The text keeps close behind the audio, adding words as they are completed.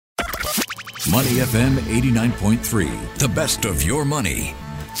Money FM 89.3, the best of your money.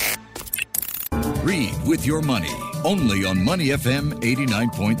 Read with your money, only on Money FM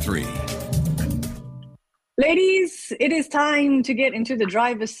 89.3. Ladies, it is time to get into the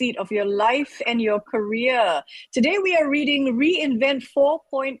driver's seat of your life and your career. Today we are reading Reinvent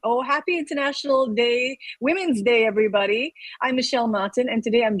 4.0. Happy International Day, Women's Day, everybody. I'm Michelle Martin, and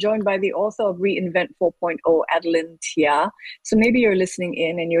today I'm joined by the author of Reinvent 4.0, Adeline Tia. So maybe you're listening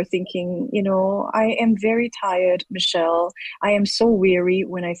in and you're thinking, I am very tired, Michelle. I am so weary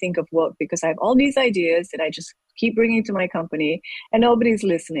when I think of work because I have all these ideas that I just keep bringing to my company and nobody's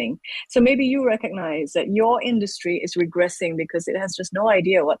listening. So maybe you recognize that your industry is regressing because it has just no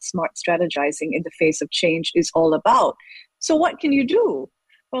idea what smart strategizing in the face of change is all about. So what can you do?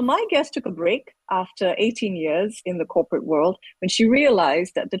 Well, my guest took a break after 18 years in the corporate world when she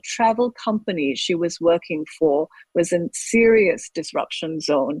realized that the travel company she was working for was in serious disruption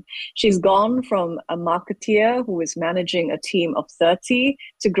zone. She's gone from a marketeer who was managing a team of 30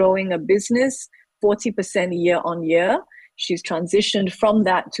 to growing a business 40% year on year. She's transitioned from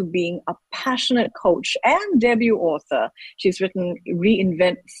that to being a passionate coach and debut author. She's written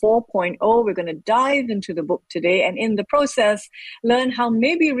Reinvent 4.0. We're going to dive into the book today and in the process, learn how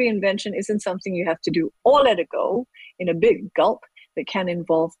maybe reinvention isn't something you have to do all at a go in a big gulp that can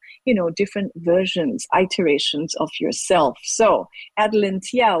involve, different versions, iterations of yourself. So, Adeline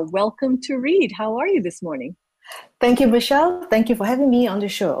Tia, welcome to Read. How are you this morning? Thank you, Michelle. Thank you for having me on the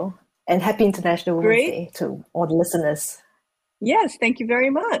show. And happy International Women's Day to all the listeners. Yes, thank you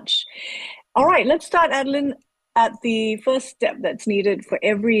very much. All right, let's start, Adeline, at the first step that's needed for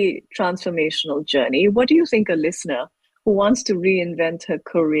every transformational journey. What do you think a listener who wants to reinvent her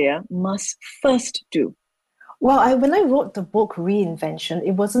career must first do? Well, when I wrote the book Reinvention,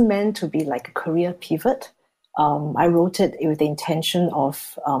 it wasn't meant to be like a career pivot. I wrote it with the intention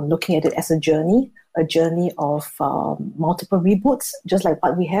of looking at it as a journey of multiple reboots, just like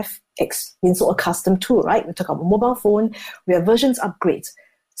what we have been so accustomed to, right? We took our mobile phone, we have versions upgrades.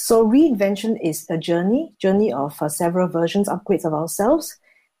 So reinvention is a journey of several versions upgrades of ourselves.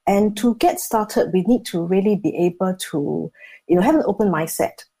 And to get started, we need to really be able to, have an open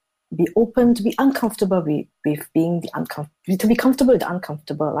mindset, be open, to be uncomfortable with being the uncomfortable, to be comfortable with the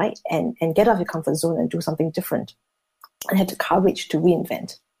uncomfortable, right? And get out of your comfort zone and do something different and have the courage to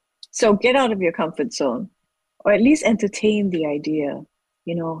reinvent. So get out of your comfort zone, or at least entertain the idea.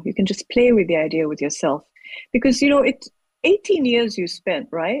 You can just play with the idea with yourself. Because, it's 18 years you spent,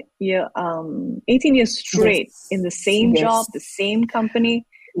 right? Yeah, 18 years straight in the same job, the same company.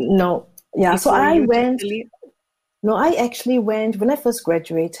 No, yeah. So I actually went, when I first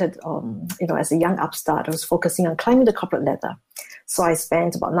graduated, as a young upstart, I was focusing on climbing the corporate ladder. So I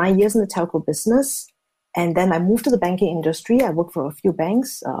spent about 9 years in the telco business. And then I moved to the banking industry. I worked for a few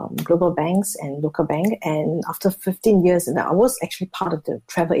banks, global banks and local bank. And after 15 years, I was actually part of the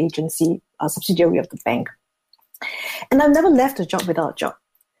travel agency, a subsidiary of the bank. And I've never left a job without a job.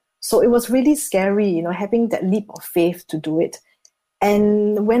 So it was really scary, having that leap of faith to do it.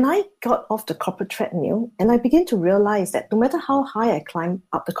 And when I got off the corporate treadmill and I began to realize that no matter how high I climbed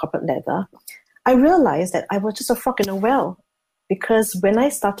up the corporate ladder, I realized that I was just a frog in a well. Because when I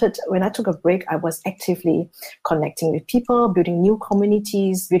took a break, I was actively connecting with people, building new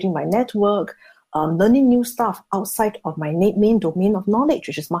communities, building my network, learning new stuff outside of my main domain of knowledge,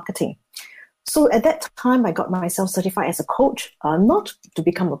 which is marketing. So at that time, I got myself certified as a coach, not to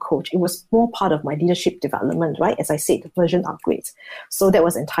become a coach. It was more part of my leadership development, right? As I said, the version upgrades. So that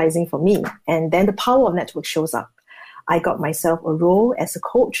was enticing for me. And then the power of network shows up. I got myself a role as a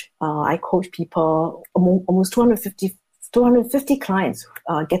coach. I coach people, almost 250 clients,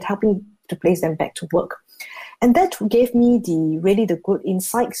 helping to place them back to work. And that gave me the good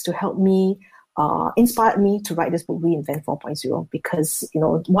insights to help me, inspired me to write this book, Reinvent 4.0, because,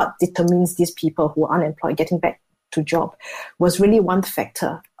 what determines these people who are unemployed getting back to job was really one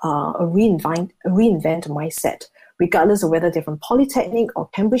factor, a reinvent mindset, regardless of whether they're from Polytechnic or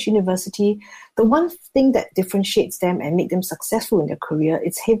Cambridge University. The one thing that differentiates them and make them successful in their career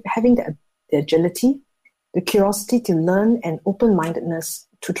is having the agility, the curiosity to learn, and open-mindedness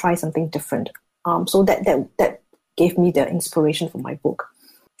to try something different. So that gave me the inspiration for my book.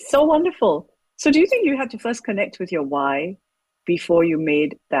 So wonderful. So do you think you had to first connect with your why before you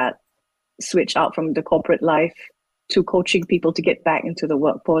made that switch out from the corporate life to coaching people to get back into the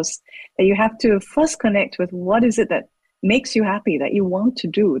workforce? That you have to first connect with what is it that makes you happy, that you want to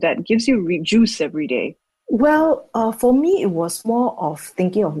do, that gives you juice every day? Well, for me, it was more of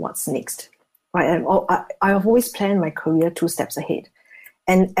thinking of what's next. Right, I've always planned my career 2 steps ahead.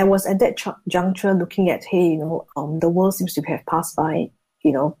 And I was at that juncture looking at, the world seems to have passed by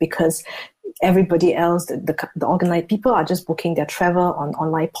because everybody else, the organized people are just booking their travel on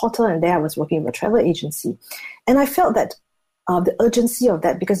online portal, and there I was working with a travel agency. And I felt that the urgency of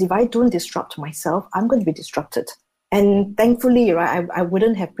that, because if I don't disrupt myself, I'm going to be disrupted. And thankfully, right, I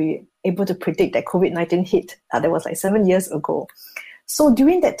wouldn't have been able to predict that COVID-19 hit. That was like 7 years ago. So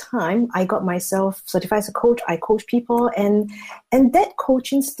during that time, I got myself certified as a coach. I coach people, and that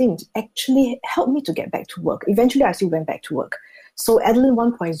coaching stint actually helped me to get back to work. Eventually, I still went back to work. So Adeline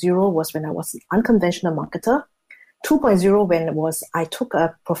 1.0 was when I was an unconventional marketer. 2.0 when I took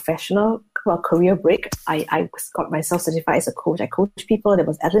a professional career break. I got myself certified as a coach. I coached people. There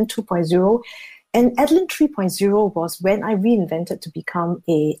was Adeline 2.0. And Adeline 3.0 was when I reinvented to become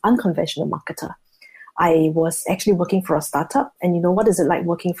an unconventional marketer. I was actually working for a startup. And what is it like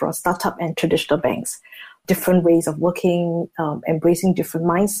working for a startup and traditional banks? Different ways of working, embracing different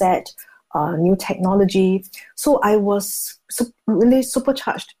mindset, new technology. So I was really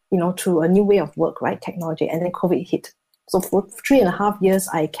supercharged, to a new way of work, right? Technology. And then COVID hit. So for 3.5 years,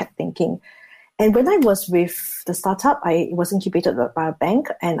 I kept thinking. And when I was with the startup, I was incubated by a bank,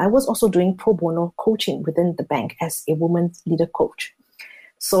 and I was also doing pro bono coaching within the bank as a woman leader coach.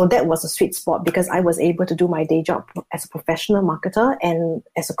 So that was a sweet spot because I was able to do my day job as a professional marketer and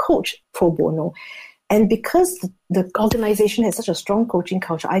as a coach pro bono. And because the organization has such a strong coaching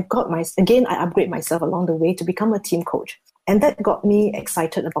culture, I upgrade myself along the way to become a team coach. And that got me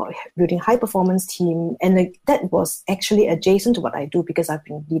excited about building high-performance team. And that was actually adjacent to what I do because I've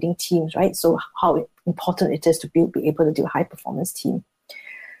been leading teams, right? So how important it is to be able to do a high-performance team.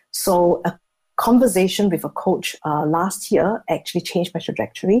 So a conversation with a coach last year actually changed my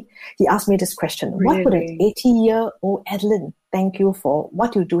trajectory. He asked me this question: Really? What would an 80-year-old Adeline thank you for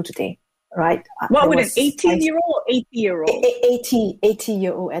what you do today? Right? What would an 18-year-old or 80-year-old?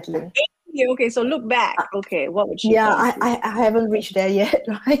 80-year-old Adeline. Okay, so look back. Okay, what would she do? Yeah, I haven't reached there yet,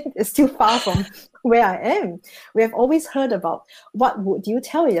 right? It's still far from where I am. We have always heard about what would you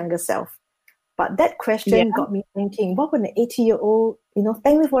tell your younger self? But that question got me thinking, what would an 80-year-old,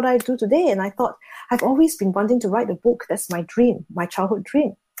 thank me for what I do today? And I thought, I've always been wanting to write a book. That's my dream, my childhood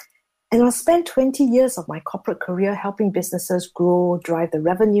dream. And I spent 20 years of my corporate career helping businesses grow, drive the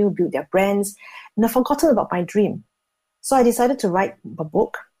revenue, build their brands, and I've forgotten about my dream. So I decided to write a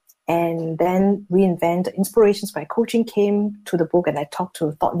book and then reinvent. Inspirations by coaching came to the book, and I talked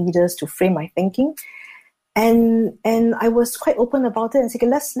to thought leaders to frame my thinking. And I was quite open about it and said,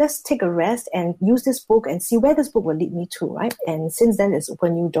 let's take a rest and use this book and see where this book will lead me to, right? And since then, it's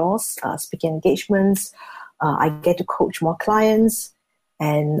opened new doors, speaking engagements. I get to coach more clients,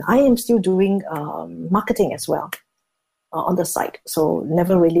 and I am still doing marketing as well on the side. So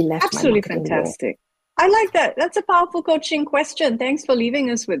never really left. Absolutely my marketing fantastic. role. I like that. That's a powerful coaching question. Thanks for leaving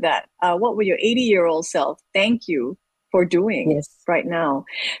us with that. What would your 80-year-old self thank you for doing right now?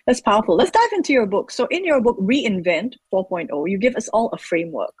 That's powerful. Let's dive into your book. So in your book, Reinvent 4.0, you give us all a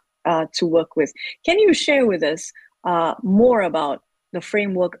framework to work with. Can you share with us more about the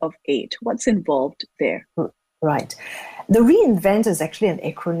framework of 8? What's involved there? Right. The Reinvent is actually an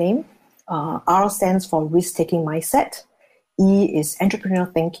acronym. R stands for risk-taking mindset. E is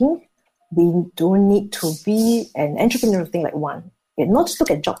entrepreneurial thinking. We don't need to be an entrepreneurial thing like one. Not just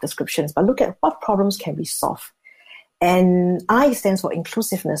look at job descriptions, but look at what problems can we solve. And I stands for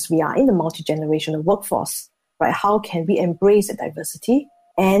inclusiveness. We are in the multi-generational workforce, right? How can we embrace the diversity?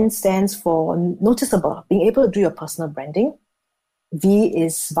 N stands for noticeable, being able to do your personal branding. V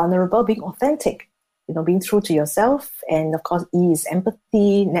is vulnerable, being authentic, being true to yourself. And of course, E is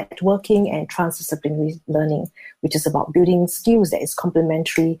empathy, networking, and transdisciplinary learning, which is about building skills that is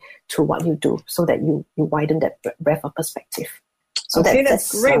complementary to what you do so that you widen that breadth of perspective. So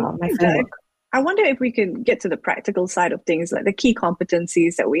that's great. My framework. I wonder if we can get to the practical side of things, like the key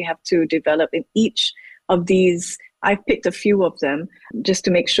competencies that we have to develop in each of these. I've picked a few of them just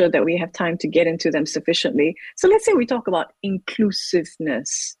to make sure that we have time to get into them sufficiently. So let's say we talk about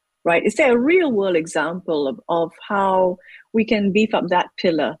inclusiveness, right? Is there a real world example of how we can beef up that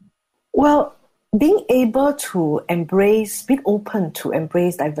pillar? Well, being able to being open to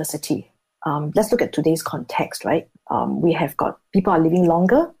embrace diversity. Let's look at today's context, right? We have got people are living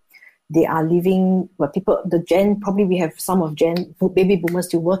longer. They are living, probably we have some of baby boomers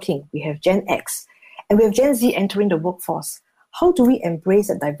still working. We have Gen X, and we have Gen Z entering the workforce. How do we embrace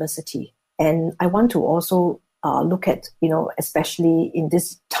that diversity? And I want to also look at, especially in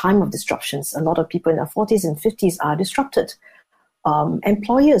this time of disruptions, a lot of people in their 40s and 50s are disrupted.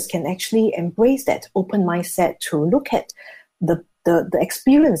 Employers can actually embrace that open mindset to look at the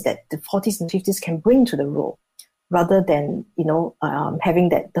experience that the 40s and 50s can bring to the role, rather than having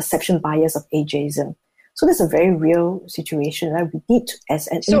that perception bias of ageism. So that's a very real situation, right? We need to, as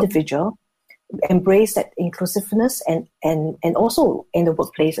an individual, embrace that inclusiveness and also in the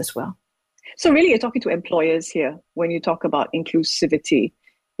workplace as well. So really, you're talking to employers here when you talk about inclusivity.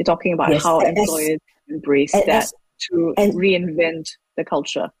 You're talking about how employers embrace that to reinvent the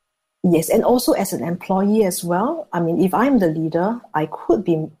culture. Yes, and also as an employee as well. I mean, if I'm the leader, I could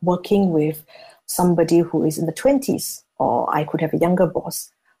be working with somebody who is in the 20s, or I could have a younger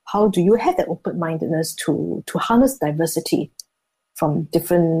boss. How do you have that open-mindedness to harness diversity from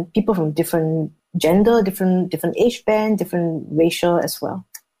different people, from different gender, different age band, different racial as well?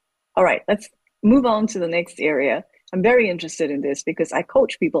 All right, let's move on to the next area. I'm very interested in this because I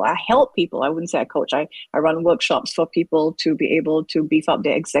coach people, I help people. I wouldn't say I coach. I run workshops for people to be able to beef up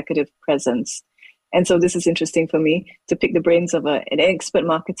their executive presence. And so this is interesting for me to pick the brains of an expert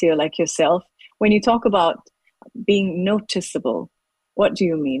marketer like yourself. When you talk about being noticeable, what do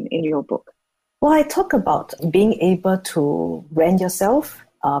you mean in your book? Well, I talk about being able to brand yourself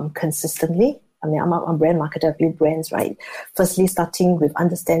consistently. I mean, I'm a brand marketer, I build brands, right? Firstly, starting with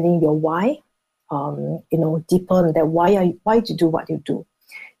understanding your why. Deeper in that, why do you do what you do?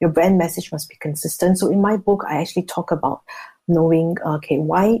 Your brand message must be consistent. So in my book, I actually talk about knowing,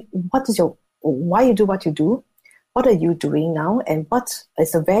 why you do what you do, what are you doing now, and what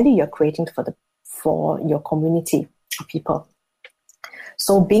is the value you're creating for your community of people.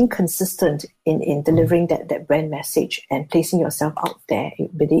 So being consistent in delivering that brand message and placing yourself out there,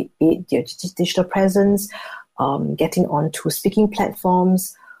 be it your digital presence, getting onto speaking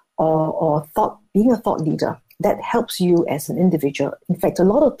platforms, or being a thought leader, that helps you as an individual. In fact, a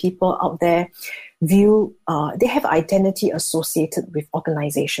lot of people out there they have identity associated with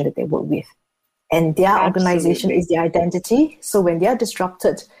organization that they work with. And their organization is their identity. So when they are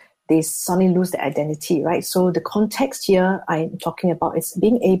disrupted, they suddenly lose their identity, right? So the context here I'm talking about is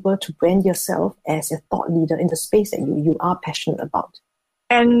being able to brand yourself as a thought leader in the space that you are passionate about.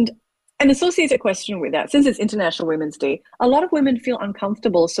 And an associated question with that, since it's International Women's Day, a lot of women feel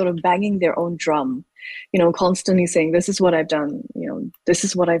uncomfortable sort of banging their own drum, constantly saying, this is what I've done, this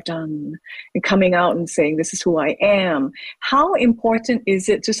is what I've done, and coming out and saying, this is who I am. How important is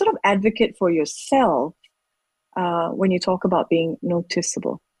it to sort of advocate for yourself when you talk about being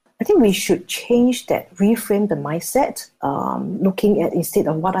noticeable? I think we should change that, reframe the mindset, looking at, instead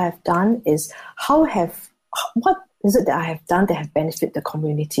of what I've done, is what is it that I have done that have benefited the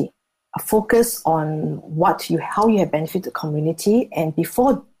community? Focus on how you have benefited the community, and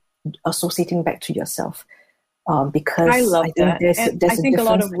before associating back to yourself. Because I love that. I think a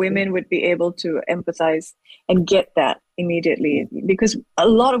lot of women would be able to empathize and get that immediately, because a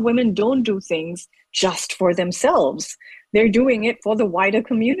lot of women don't do things just for themselves. They're doing it for the wider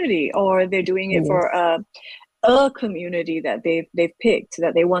community, or they're doing it for a community that they've picked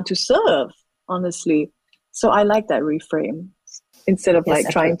that they want to serve, honestly. So I like that reframe instead of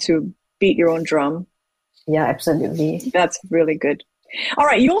trying to beat your own drum. Yeah, absolutely. That's really good. All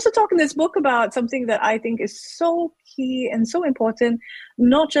right. You also talk in this book about something that I think is so key and so important,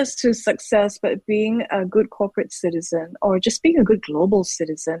 not just to success, but being a good corporate citizen or just being a good global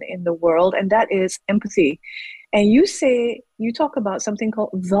citizen in the world. And that is empathy. And you talk about something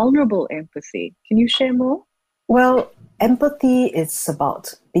called vulnerable empathy. Can you share more? Well, empathy is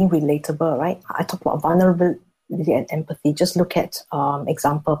about being relatable, right? I talk about vulnerability and empathy. Just look at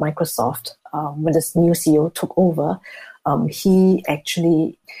example Microsoft. When this new CEO took over, he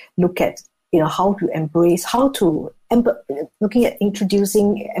actually looked at looking at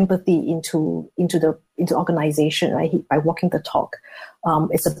introducing empathy into the organization, right? By walking the talk.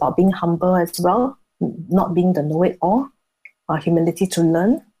 It's about being humble as well, not being the know-it-all, humility to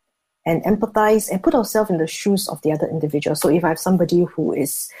learn, and empathize and put ourselves in the shoes of the other individual. So if I have somebody who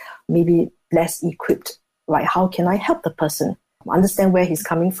is maybe less equipped, right, how can I help the person understand where he's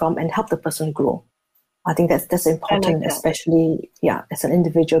coming from and help the person grow? I think that's important, especially as an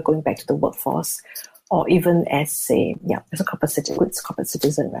individual going back to the workforce, or even as a corporate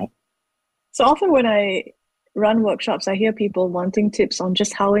citizen, right? So often when I run workshops, I hear people wanting tips on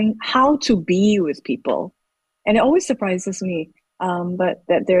just how to be with people, and it always surprises me. But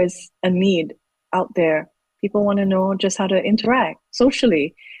that there is a need out there. People want to know just how to interact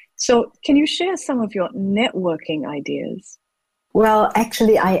socially. So can you share some of your networking ideas? Well,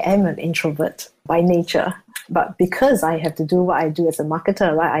 actually, I am an introvert by nature. But because I have to do what I do as a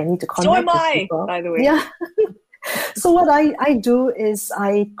marketer, right, I need to connect with people. So am I, by the way. Yeah. So what I do is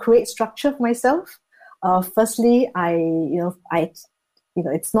I create structure for myself. Firstly, it's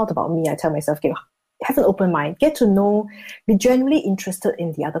not about me. I tell myself, okay, have an open mind, get to know, be genuinely interested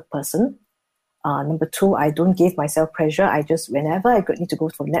in the other person. Number two, I don't give myself pressure. I just, whenever I need to go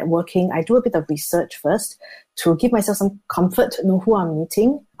for networking, I do a bit of research first to give myself some comfort, know who I'm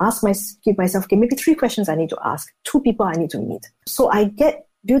meeting, give myself, okay, maybe 3 questions I need to ask, 2 people I need to meet. So I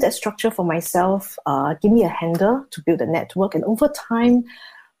build that structure for myself, give me a handle to build a network. And over time,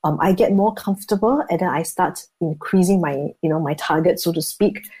 I get more comfortable, and then I start increasing my target, so to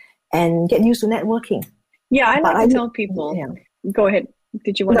speak, and get used to networking. Yeah, I like to tell people. Yeah. Go ahead.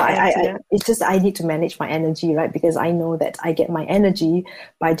 Did you want to add to that? It's just I need to manage my energy, right? Because I know that I get my energy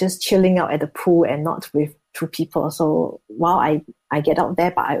by just chilling out at the pool and not through people. So while I get out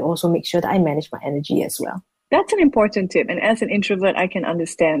there, but I also make sure that I manage my energy as well. That's an important tip. And as an introvert, I can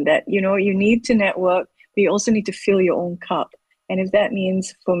understand that, you need to network, but you also need to fill your own cup. And if that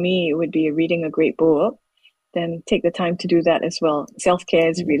means, for me, it would be reading a great book, then take the time to do that as well. Self-care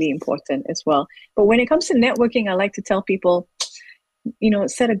is really important as well. But when it comes to networking, I like to tell people,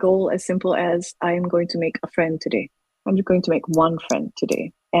 set a goal as simple as, I am going to make a friend today. I'm just going to make 1 friend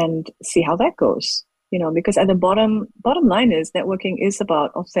today and see how that goes. Because at the bottom line is networking is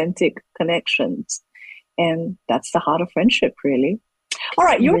about authentic connections. And that's the heart of friendship, really. All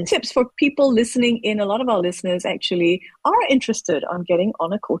right, your tips for people listening in. A lot of our listeners actually are interested on getting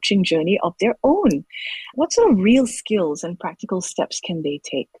on a coaching journey of their own. What sort of real skills and practical steps can they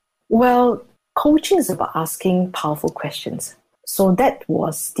take? Well, coaching is about asking powerful questions. So that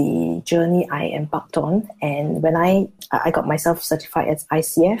was the journey I embarked on. And when I got myself certified as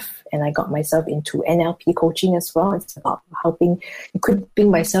ICF, and I got myself into NLP coaching as well, it's about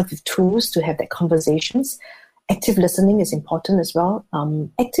equipping myself with tools to have that conversations. Active listening is important as well.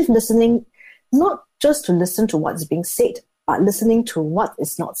 Active listening, not just to listen to what's being said, but listening to what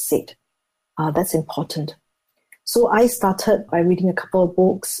is not said. That's important. So I started by reading a couple of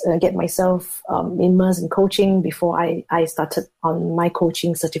books, get myself immersed in coaching before I started on my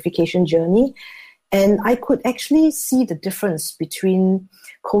coaching certification journey. And I could actually see the difference between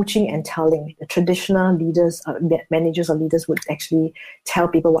coaching and telling. The traditional leaders, managers or leaders would actually tell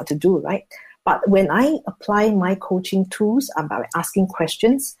people what to do, right? But when I apply my coaching tools by asking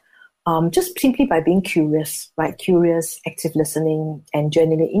questions, just simply by being curious, right? Curious, active listening, and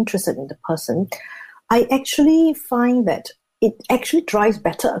genuinely interested in the person, I actually find that it actually drives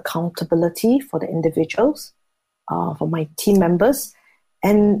better accountability for the individuals, for my team members,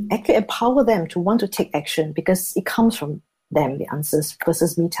 and actually empower them to want to take action because it comes from them, the answers,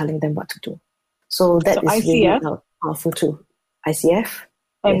 versus me telling them what to do. So that is really powerful too. ICF.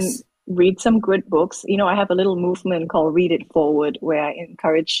 And yes. Read some good books. I have a little movement called Read It Forward, where I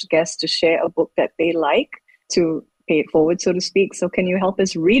encourage guests to share a book that they like to pay it forward, so to speak. So can you help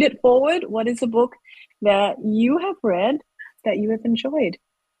us read it forward? What is a book that you have read that you have enjoyed?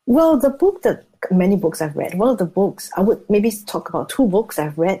 Well, many books I've read. One of the books, I would maybe talk about 2 books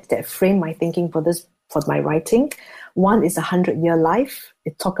I've read that frame my thinking for my writing. One is 100-Year Life.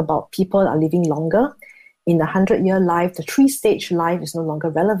 It talks about people are living longer. In the 100-year life, the 3-stage life is no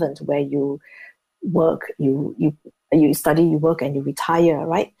longer relevant, where you work, you study, you work, and you retire,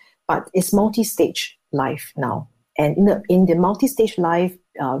 right? But it's multi-stage life now. And in the multi-stage life,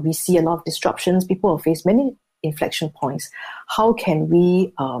 we see a lot of disruptions. People face many inflection points. How can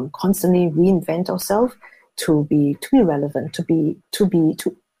we constantly reinvent ourselves to be relevant, to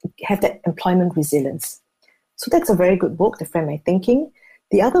have that employment resilience? So that's a very good book to frame my thinking.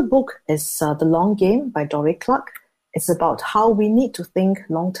 The other book is The Long Game by Dorie Clark. It's about how we need to think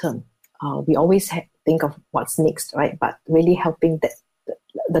long term. We always think of what's next, right? But really helping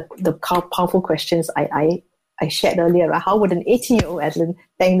the powerful questions I shared earlier, right? How would an 18-year-old Adeline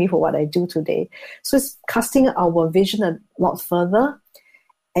thank me for what I do today? So it's casting our vision a lot further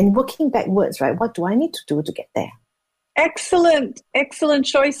and working backwards, right? What do I need to do to get there? Excellent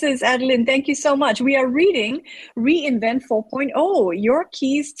choices, Adeline. Thank you so much. We are reading Reinvent 4.0, Your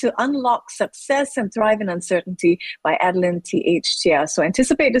Keys to Unlock Success and Thrive in Uncertainty by Adeline T.H. Chia. So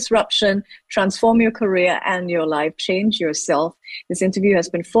anticipate disruption, transform your career and your life, change yourself. This interview has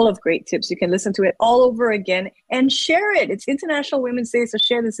been full of great tips. You can listen to it all over again and share it. It's International Women's Day, so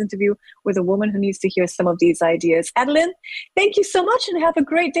share this interview with a woman who needs to hear some of these ideas. Adeline, thank you so much and have a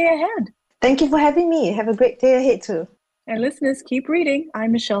great day ahead. Thank you for having me. Have a great day ahead too. And listeners, keep reading.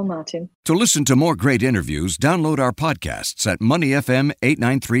 I'm Michelle Martin. To listen to more great interviews, download our podcasts at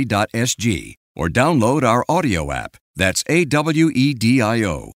moneyfm893.sg or download our audio app. That's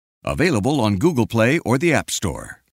AWEDIO. Available on Google Play or the App Store.